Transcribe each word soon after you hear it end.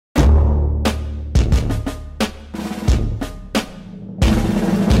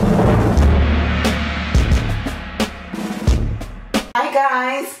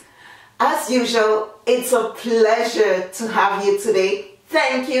Hi guys, as usual, it's a pleasure to have you today.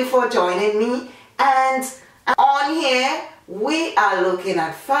 Thank you for joining me, and on here we are looking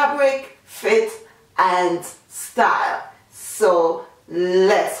at fabric, fit and style. So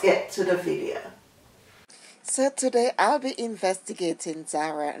let's get to the video. So today I'll be investigating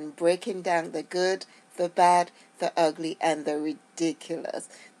ZARA and breaking down the good, the bad, the ugly and the ridiculous.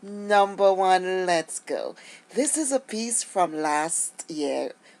 Number one, let's go. This is a piece from last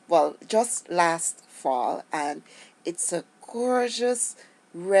year, well, just last fall, and it's a gorgeous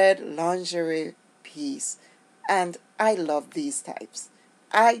red lingerie piece, and I love these types.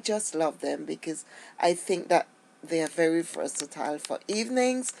 I just love them because I think that they are very versatile for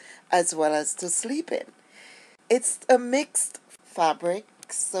evenings as well as to sleep in. It's a mixed fabric,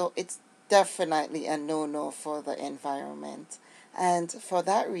 so it's definitely a no-no for the environment. And for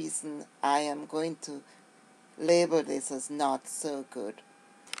that reason, I am going to label this as not so good.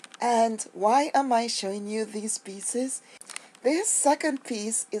 And why am I showing you these pieces? This second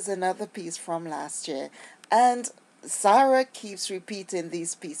piece is another piece from last year. And ZARA keeps repeating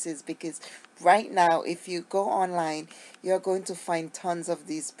these pieces because right now, if you go online, you're going to find tons of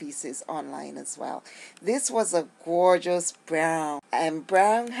these pieces online as well. This was a gorgeous brown, and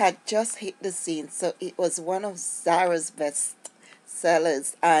brown had just hit the scene, so it was one of ZARA's best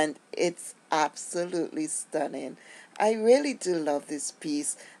sellers, and it's absolutely stunning. I really do love this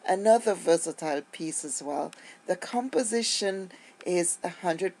piece. Another versatile piece as well. The composition is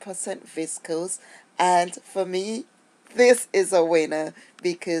 100% viscose, and for me, this is a winner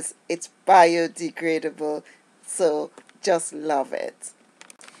because it's biodegradable, so just love it.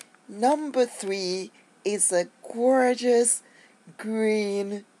 Number 3 is a gorgeous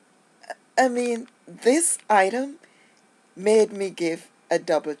green. I mean, this item made me give a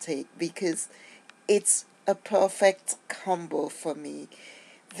double take because it's a perfect combo for me.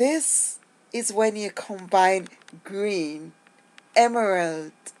 This is when you combine green,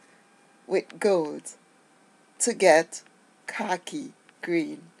 emerald with gold to get khaki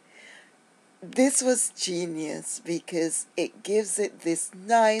green. This was genius because it gives it this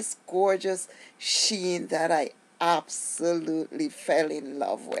nice, gorgeous sheen that I absolutely fell in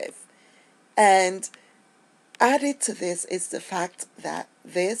love with. And added to this is the fact that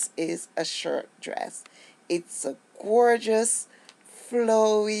this is a shirt dress. It's a gorgeous,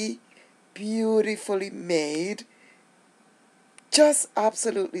 flowy, beautifully made, just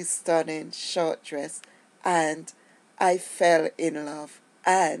absolutely stunning short dress, and I fell in love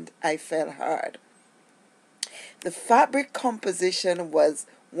and I fell hard. The fabric composition was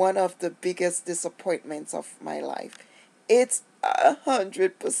one of the biggest disappointments of my life. It's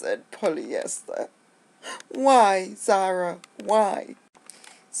 100% polyester. Why, ZARA? Why?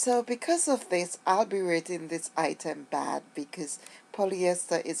 So because of this, I'll be rating this item bad because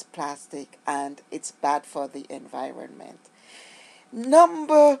polyester is plastic and it's bad for the environment.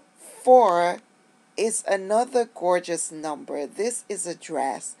 Number 4 is another gorgeous number. This is a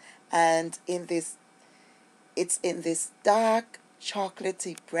dress, and it's in this dark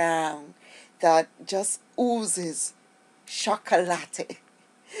chocolatey brown that just oozes chocolate.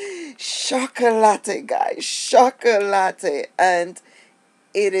 Chocolate, guys, chocolate, and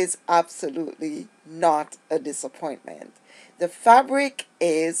it is absolutely not a disappointment. The fabric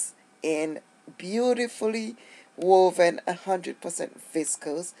is in beautifully woven 100%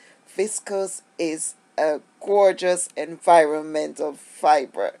 viscose. Viscose is a gorgeous environmental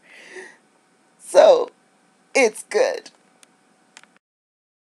fiber, so it's good.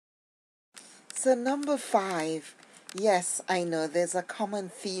 So number 5, yes, I know there's a common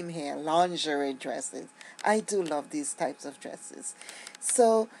theme here, lingerie dresses. I do love these types of dresses.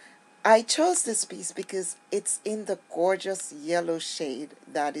 So I chose this piece because it's in the gorgeous yellow shade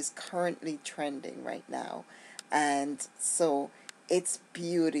that is currently trending right now. And so it's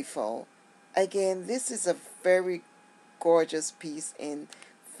beautiful. Again, this is a very gorgeous piece in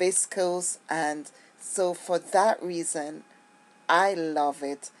viscose, and so for that reason, I love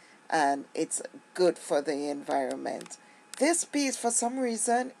it, and it's good for the environment. This piece, for some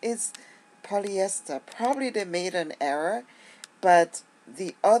reason, is polyester. Probably they made an error, but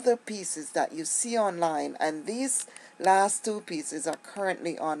the other pieces that you see online, and these last 2 pieces are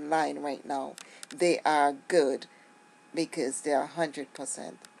currently online right now, they are good because they are 100%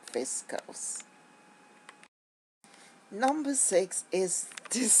 viscose. Number 6 is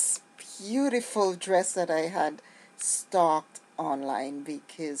this beautiful dress that I had stocked online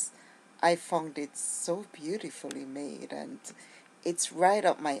because I found it so beautifully made and it's right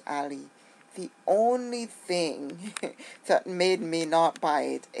up my alley. The only thing that made me not buy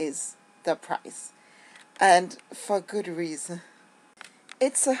it is the price, and for good reason.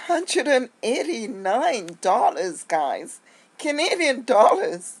 It's $189, guys. Canadian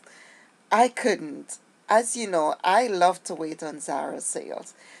dollars. I couldn't. As you know, I love to wait on ZARA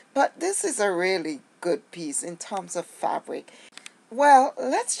sales. But this is a really good piece in terms of fabric. Well,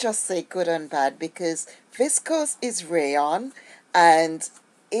 let's just say good and bad, because viscose is rayon and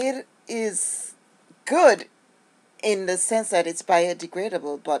it is good in the sense that it's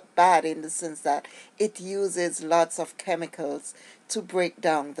biodegradable, but bad in the sense that it uses lots of chemicals to break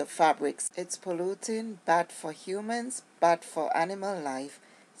down the fabrics. It's polluting, bad for humans, bad for animal life,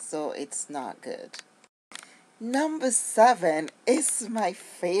 so it's not good. Number 7 is my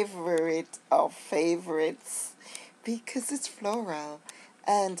favorite of favorites because it's floral,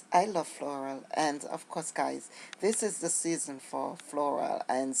 and I love floral. And of course, guys, this is the season for floral,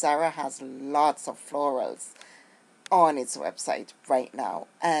 and ZARA has lots of florals on its website right now,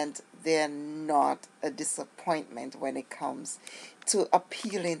 and they're not a disappointment when it comes to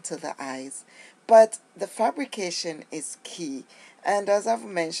appealing to the eyes. But the fabrication is key, and as I've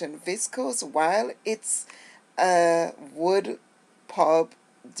mentioned, viscose, while it's a wood pulp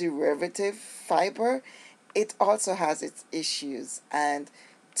derivative fiber, it also has its issues, and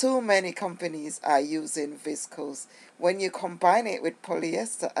too many companies are using viscose. When you combine it with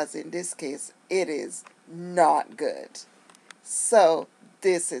polyester, as in this case, it is not good. So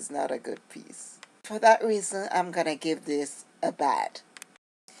this is not a good piece. For that reason, I'm gonna give this a bad.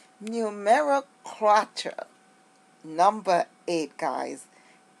 Numero cuatro, number 8, guys,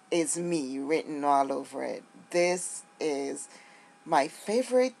 is me written all over it. This is my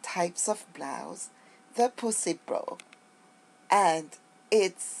favorite types of blouse, the Pussy Bro, and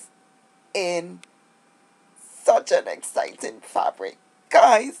it's in such an exciting fabric.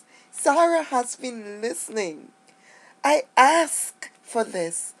 Guys, ZARA has been listening. I asked for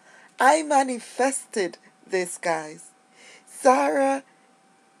this. I manifested this, guys. ZARA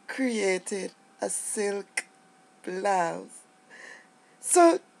created a silk blouse.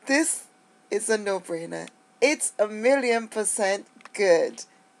 So this is a no-brainer. It's 1,000,000% good.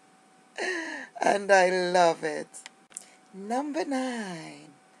 And I love it. Number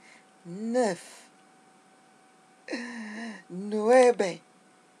 9. Neuf. Nueve.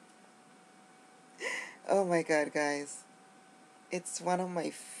 Oh my god, guys. It's one of my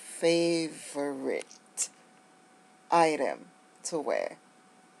favorite item to wear.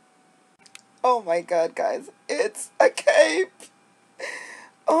 Oh my god, guys. It's a cape.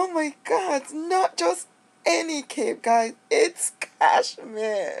 Oh my god. Not just any cape, guys. It's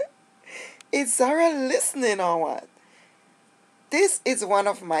cashmere. Is ZARA listening or what? This is one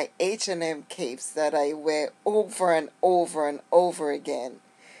of my H&M capes that I wear over and over and over again.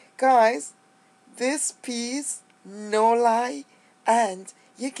 Guys, this piece, no lie, and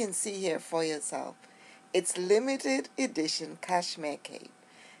you can see here for yourself. It's limited edition cashmere cape.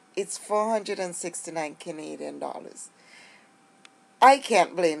 It's 469 Canadian dollars. I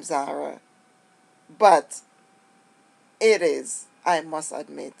can't blame ZARA, but it is, I must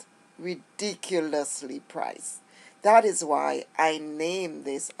admit, ridiculously priced. That is why I named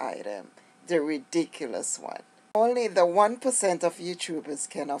this item the ridiculous one. Only the 1% of YouTubers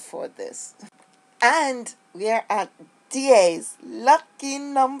can afford this. And we are at DA's lucky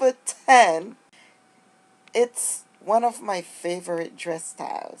number 10. It's one of my favorite dress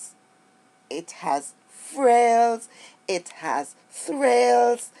styles. It has frills, it has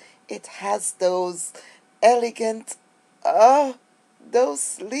thrills, it has those elegant, those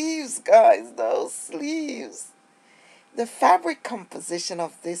sleeves, guys, those sleeves. The fabric composition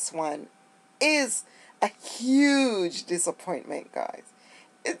of this one is a huge disappointment, guys.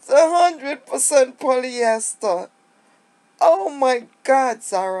 It's 100% polyester. Oh my god,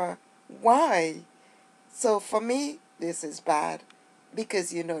 ZARA. Why? So for me, this is bad,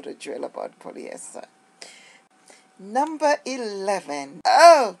 because you know the drill about polyester. Number 11.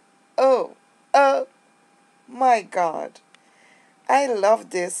 Oh my god. I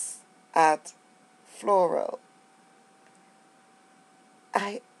love this at Floral.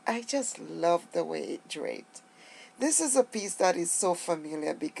 I just love the way it draped. This is a piece that is so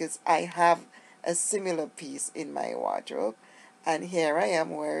familiar because I have a similar piece in my wardrobe, and here I am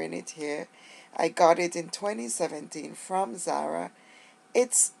wearing it here. I got it in 2017 from ZARA.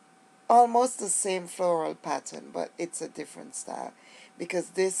 It's almost the same floral pattern, but it's a different style because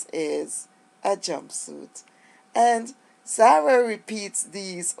this is a jumpsuit. And ZARA repeats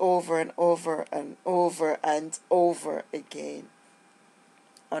these over and over and over and over again.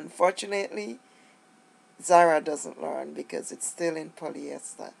 Unfortunately, ZARA doesn't learn because it's still in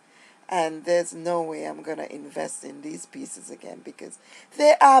polyester. And there's no way I'm going to invest in these pieces again because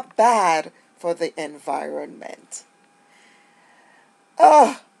they are bad for the environment.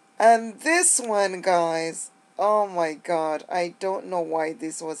 Oh, and this one, guys, oh my God, I don't know why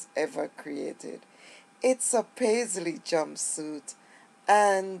this was ever created. It's a paisley jumpsuit,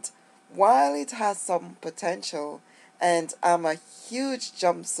 and while it has some potential, and I'm a huge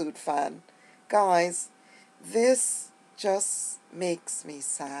jumpsuit fan, guys, this just makes me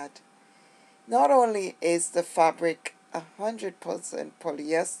sad. Not only is the fabric 100%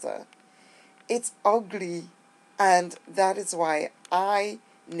 polyester, it's ugly, and that is why I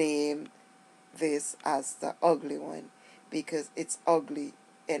name this as the ugly one, because it's ugly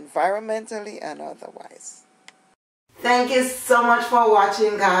environmentally and otherwise. Thank you so much for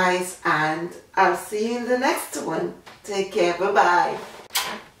watching, guys, and I'll see you in the next one. Take care. Bye-bye.